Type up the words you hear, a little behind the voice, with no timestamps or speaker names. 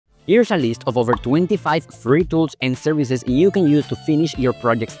Here's a list of over 25 free tools and services you can use to finish your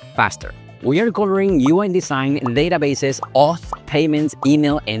projects faster. We are covering UI design, databases, auth, payments,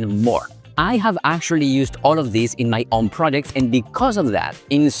 email, and more. I have actually used all of these in my own projects, and because of that,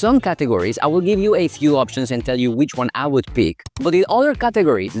 in some categories, I will give you a few options and tell you which one I would pick. But in other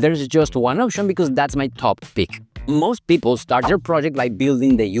categories, there's just one option because that's my top pick. Most people start their project by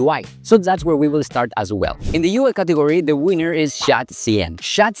building the UI, so that's where we will start as well. In the UI category, the winner is Shadcn.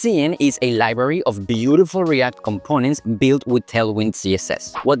 Shadcn is a library of beautiful React components built with Tailwind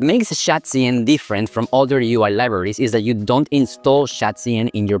CSS. What makes Shadcn different from other UI libraries is that you don't install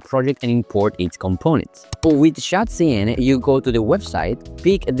Shadcn in your project and import its components. With Shadcn, you go to the website,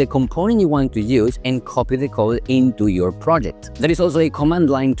 pick the component you want to use, and copy the code into your project. There is also a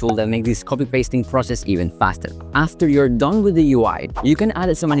command line tool that makes this copy-pasting process even faster. After you're done with the UI, you can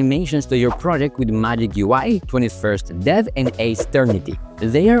add some animations to your project with Magic UI, 21st Dev, and Aeternity.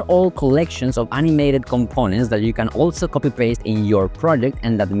 They are all collections of animated components that you can also copy-paste in your project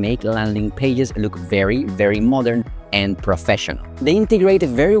and that make landing pages look very, very modern and professional. They integrate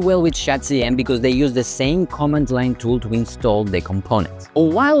very well with Shadcn because they use the same command line tool to install the components.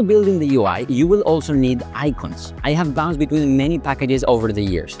 While building the UI, you will also need icons. I have bounced between many packages over the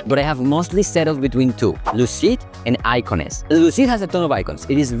years, but I have mostly settled between two, Lucid and Iconess. Lucid has a ton of icons.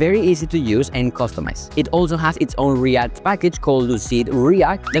 It is very easy to use and customize. It also has its own React package called Lucid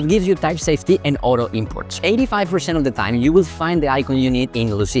React that gives you type safety and auto imports. 85% of the time, you will find the icon you need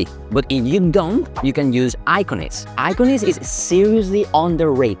in Lucid, but if you don't, you can use Iconess. Iconess is seriously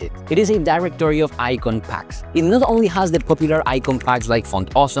underrated. It is a directory of icon packs. It not only has the popular icon packs like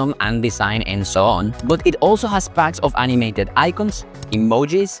Font Awesome, and Design, and so on, but it also has packs of animated icons,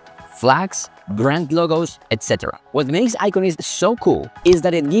 emojis, flags, brand logos, etc. What makes Iconess so cool is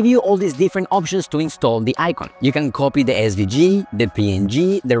that it gives you all these different options to install the icon. You can copy the SVG, the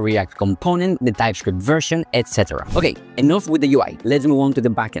PNG, the React component, the TypeScript version, etc. Okay, enough with the UI. Let's move on to the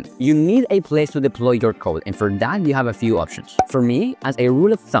backend. You need a place to deploy your code, and for that, you have a few options. For me, as a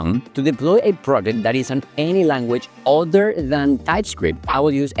rule of thumb, to deploy a project that is on any language other than TypeScript, I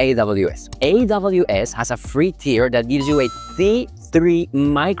will use AWS. AWS has a free tier that gives you a T3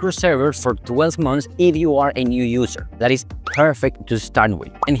 microserver for 12 months if you are a new user. That is perfect to start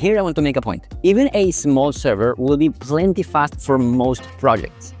with. And here I want to make a point. Even a small server will be plenty fast for most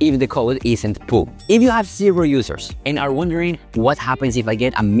projects if the code isn't pulled. If you have 0 users and are wondering what happens if I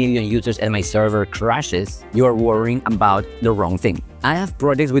get 1 million users and my server crashes, you are worrying about the wrong thing. I have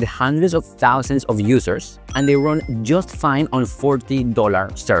projects with hundreds of thousands of users and they run just fine on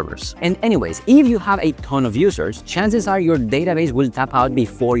 $40 servers. And anyways, if you have a ton of users, chances are your database will tap out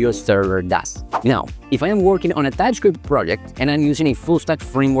before your server does. Now, if I am working on a TypeScript project and I'm using a full-stack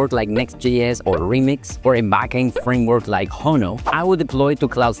framework like Next.js or Remix or a backend framework like Hono, I would deploy to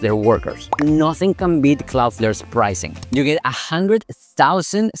Cloudflare Workers. Nothing can beat Cloudflare's pricing. You get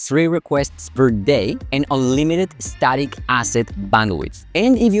 100,000 3 requests per day and unlimited static asset bandwidth.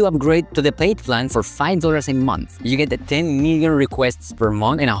 And if you upgrade to the paid plan for $5 a month, you get 10 million requests per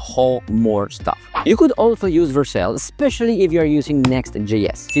month and a whole more stuff. You could also use Vercel, especially if you are using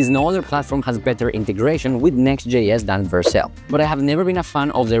Next.js, since no other platform has better integration with Next.js than Vercel. But I have never been a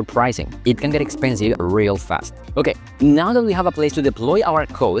fan of their pricing. It can get expensive real fast. Okay, now that we have a place to deploy our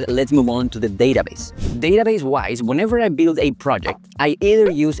code, let's move on to the database. Database-wise, whenever I build a project, I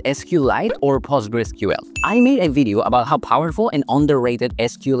either use SQLite or PostgreSQL. I made a video about how powerful and underrated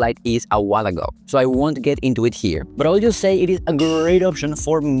SQLite is a while ago, so I won't get into it here, but I'll just say it is a great option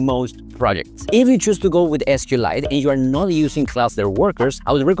for most projects. If you choose to go with SQLite and you are not using Cloudflare Workers,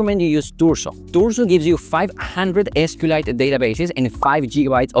 I would recommend you use Turso. Turso gives you 500 SQLite databases and 5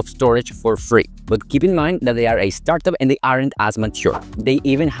 GB of storage for free. But keep in mind that they are a startup and they aren't as mature. They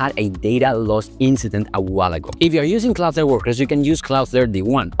even had a data loss incident a while ago. If you are using Cloudflare Workers, you can use Cloudflare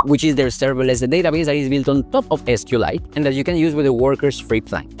D1, which is their serverless database that is built on top of SQLite and that you can use with the Workers free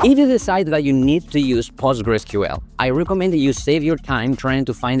plan. If you decide that you need to use PostgreSQL, I recommend that you save your time trying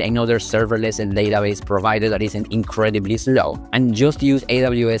to find another serverless database provider that isn't incredibly slow and just use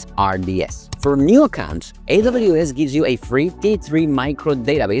AWS RDS. For new accounts, AWS gives you a free T3 micro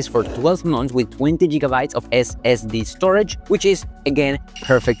database for 12 months with 20 GB of SSD storage, which is, again,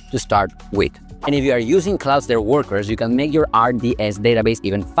 perfect to start with. And if you are using Cloudflare Workers, you can make your RDS database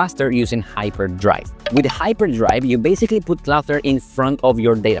even faster using Hyperdrive. With Hyperdrive, you basically put Cloudflare in front of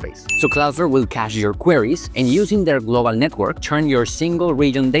your database. So Cloudflare will cache your queries and using their global network, turn your single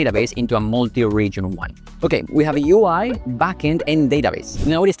region database into a multi-region one. Okay, we have a UI, backend, and database.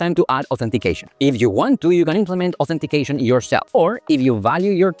 Now it is time to add authentication. If you want to, you can implement authentication yourself. Or if you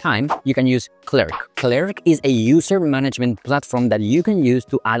value your time, you can use Clerk. Clerk is a user management platform that you can use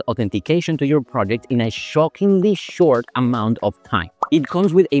to add authentication to your project in a shockingly short amount of time. It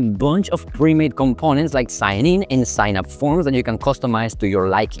comes with a bunch of pre-made components like sign-in and sign-up forms that you can customize to your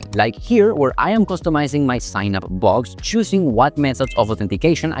liking. Like here, where I am customizing my sign-up box, choosing what methods of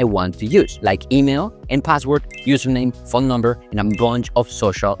authentication I want to use, like email and password, username, phone number, and a bunch of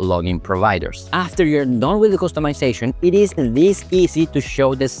social login providers. After you're done with the customization, it is this easy to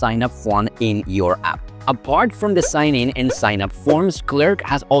show the sign-up form in your app. Apart from the sign-in and sign-up forms, Clerk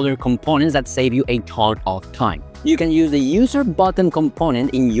has other components that save you a ton of time. You can use the user button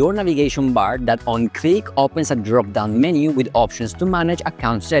component in your navigation bar that on click opens a drop-down menu with options to manage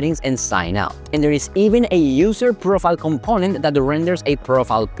account settings and sign out. And there is even a user profile component that renders a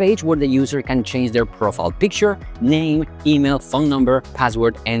profile page where the user can change their profile picture, name, email, phone number,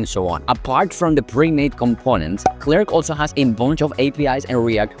 password, and so on. Apart from the pre-made components, Clerk also has a bunch of APIs and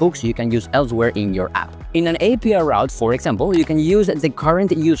React hooks you can use elsewhere in your app. In an API route, for example, you can use the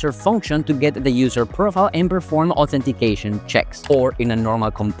current user function to get the user profile and perform authentication checks. Or in a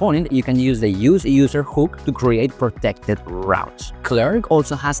normal component, you can use the use user hook to create protected routes. Clerk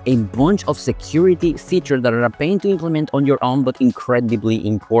also has a bunch of security features that are a pain to implement on your own but incredibly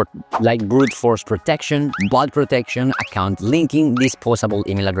important, like brute force protection, bot protection, account linking, disposable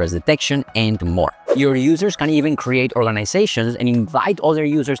email address detection, and more. Your users can even create organizations and invite other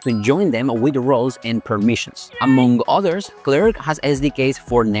users to join them with roles and permissions. Among others, Clerk has SDKs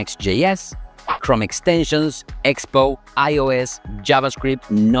for Next.js, Chrome extensions, Expo, iOS, JavaScript,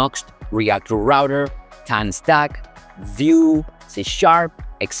 Nuxt, React Router, TanStack, Vue, C#,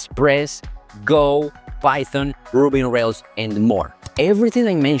 Express, Go, Python, Ruby on Rails, and more. Everything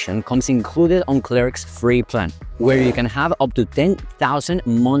I mentioned comes included on Clerk's free plan, where you can have up to 10,000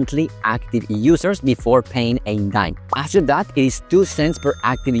 monthly active users before paying a dime. After that, it is 2 cents per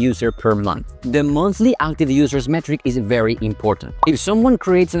active user per month. The monthly active users metric is very important. If someone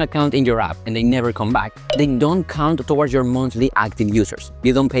creates an account in your app and they never come back, they don't count towards your monthly active users.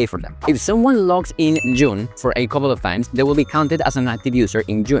 You don't pay for them. If someone logs in June for a couple of times, they will be counted as an active user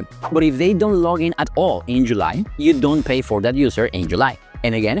in June. But if they don't log in at all in July, you don't pay for that user in July.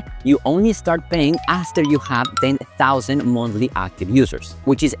 And again, you only start paying after you have 10,000 monthly active users,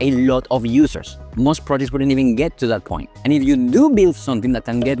 which is a lot of users. Most projects wouldn't even get to that point. And if you do build something that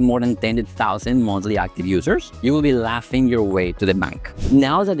can get more than 10,000 monthly active users, you will be laughing your way to the bank.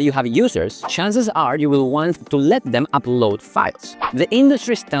 Now that you have users, chances are you will want to let them upload files. The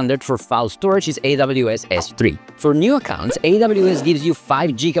industry standard for file storage is AWS S3. For new accounts, AWS gives you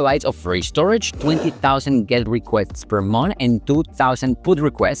 5 GB of free storage, 20,000 GET requests per month, and 2,000 PUT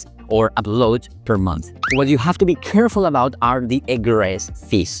requests or uploads per month. What you have to be careful about are the egress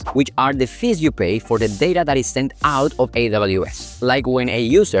fees, which are the fees you pay for the data that is sent out of AWS, like when a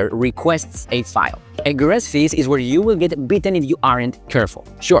user requests a file. Egress fees is where you will get bitten if you aren't careful.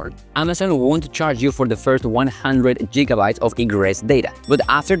 Sure, Amazon won't charge you for the first 100 GB of egress data, but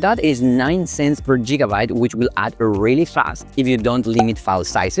after that it is 9 cents per gigabyte, which will add really fast if you don't limit file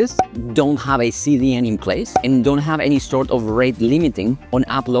sizes, don't have a CDN in place, and don't have any sort of rate limiting on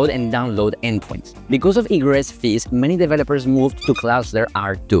upload and download endpoints. Because of egress fees, many developers moved to Cloudflare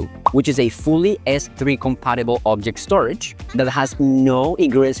R2, which is a fully S3 compatible object storage that has no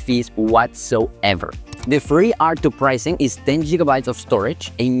egress fees whatsoever. The free R2 pricing is 10 GB of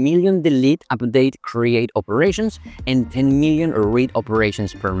storage, a million delete, update, create operations, and 10 million read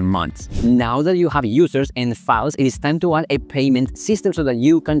operations per month. Now that you have users and files, it is time to add a payment system so that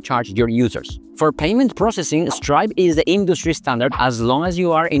you can charge your users. For payment processing, Stripe is the industry standard as long as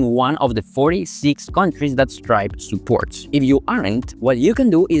you are in one of the 46 countries that Stripe supports. If you aren't, what you can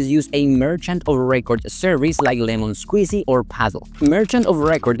do is use a merchant of record service like Lemon Squeezy or Paddle. Merchant of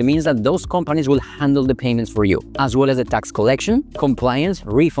record means that those companies will handle the payments for you, as well as the tax collection, compliance,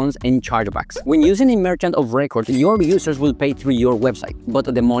 refunds, and chargebacks. When using a merchant of record, your users will pay through your website,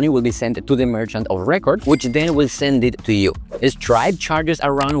 but the money will be sent to the merchant of record, which then will send it to you. Stripe charges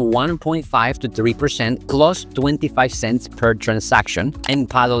around 1.5 to 3% plus 25 cents per transaction, and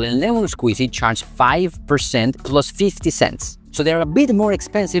Paddle and Lemon Squeezy charge 5% plus 50 cents. So they're a bit more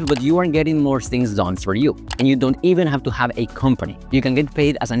expensive, but you are getting more things done for you. And you don't even have to have a company. You can get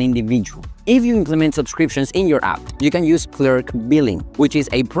paid as an individual. If you implement subscriptions in your app, you can use Clerk Billing, which is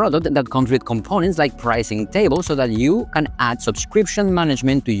a product that comes with components like pricing tables so that you can add subscription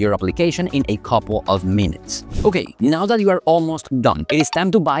management to your application in a couple of minutes. Okay, now that you are almost done, it is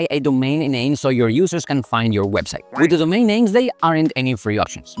time to buy a domain name so your users can find your website. With the domain names, they aren't any free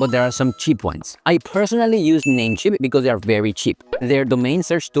options, but there are some cheap ones. I personally use Namecheap because they are very cheap. Their domain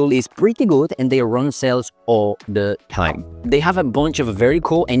search tool is pretty good and they run sales all the time. They have a bunch of very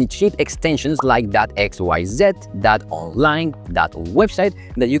cool and cheap extensions like .xyz, .online, .website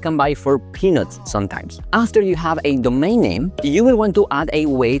that you can buy for peanuts sometimes. After you have a domain name, you will want to add a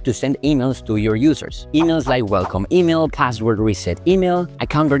way to send emails to your users. Emails like welcome email, password reset email,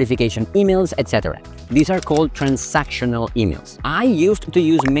 account verification emails, etc. These are called transactional emails. I used to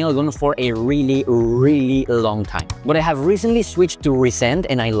use Mailgun for a really long time, but I have recently switched to Resend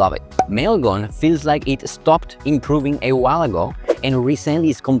and I love it. Mailgun feels like it stopped improving a while ago, and Resend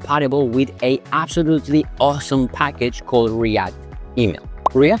is compatible with an absolutely awesome package called React Email.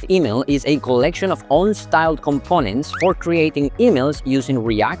 React Email is a collection of unstyled components for creating emails using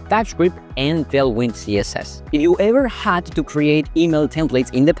React, TypeScript, and Tailwind CSS. If you ever had to create email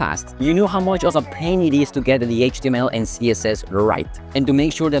templates in the past, you know how much of a pain it is to get the HTML and CSS right, and to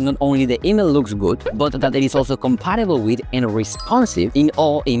make sure that not only the email looks good, but that it is also compatible with and responsive in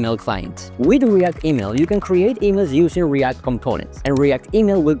all email clients. With React Email, you can create emails using React components, and React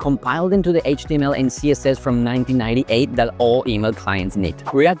Email will compile them to the HTML and CSS from 1998 that all email clients need.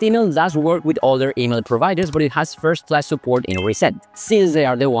 React Email does work with other email providers, but it has first-class support in Resend, since they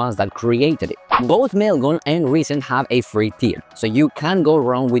are the ones that created it. Both Mailgun and Resend have a free tier, so you can't go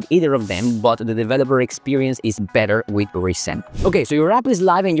wrong with either of them, but the developer experience is better with Resend. Okay, so your app is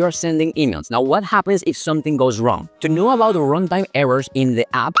live and you're sending emails. Now, what happens if something goes wrong? To know about runtime errors in the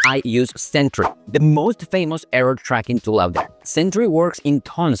app, I use Sentry, the most famous error tracking tool out there. Sentry works in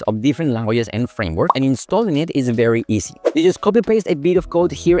tons of different languages and frameworks, and installing it is very easy. You just copy-paste a bit of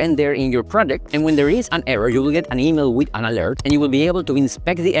code here and there in your project, and when there is an error, you will get an email with an alert, and you will be able to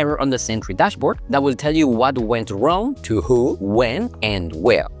inspect the error on the Sentry dashboard that will tell you what went wrong, to who, when, and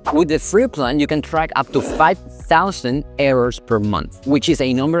where. With the free plan, you can track up to 5,000 errors per month, which is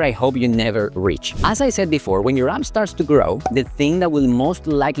a number I hope you never reach. As I said before, when your app starts to grow, the thing that will most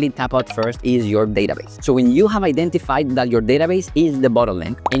likely tap out first is your database. So when you have identified that your database is the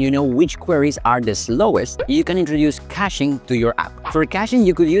bottleneck and you know which queries are the slowest, you can introduce caching to your app. For caching,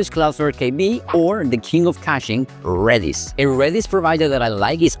 you could use Cloudflare KB or the king of caching, Redis. A Redis provider that I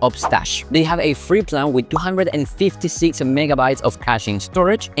like is Upstash. They have a free plan with 256 megabytes of caching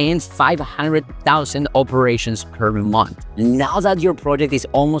storage and 500,000 operations per month. Now that your project is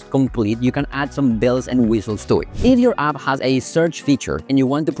almost complete, you can add some bells and whistles to it. If your app has a search feature and you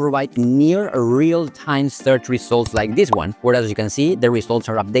want to provide near real-time search results like this one, where as you can see, the results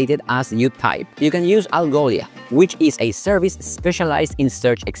are updated as you type, you can use Algolia, which is a service specialized in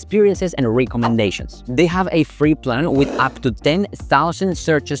search experiences and recommendations. They have a free plan with up to 10,000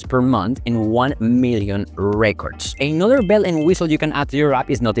 searches per month and 1 million records. Another bell and whistle you can add to your app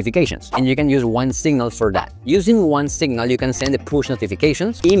is notifications, and you can use OneSignal for that. Using OneSignal, you can send push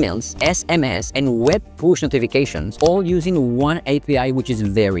notifications, emails, SMS, and web push notifications, all using one API, which is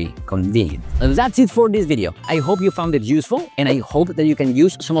very convenient. That's it for this video. I hope you found it useful, and I hope that you can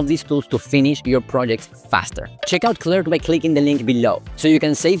use some of these tools to finish your projects faster. Check out Clerk by clicking the link below, so you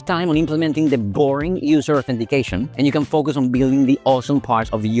can save time on implementing the boring user authentication, and you can focus on building the awesome parts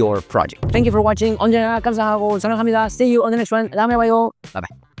of your project. Thank you for watching. 언제나 감사하고 사랑합니다. See you on the next one. 다음에 봐요. Bye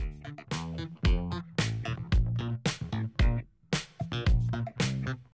bye.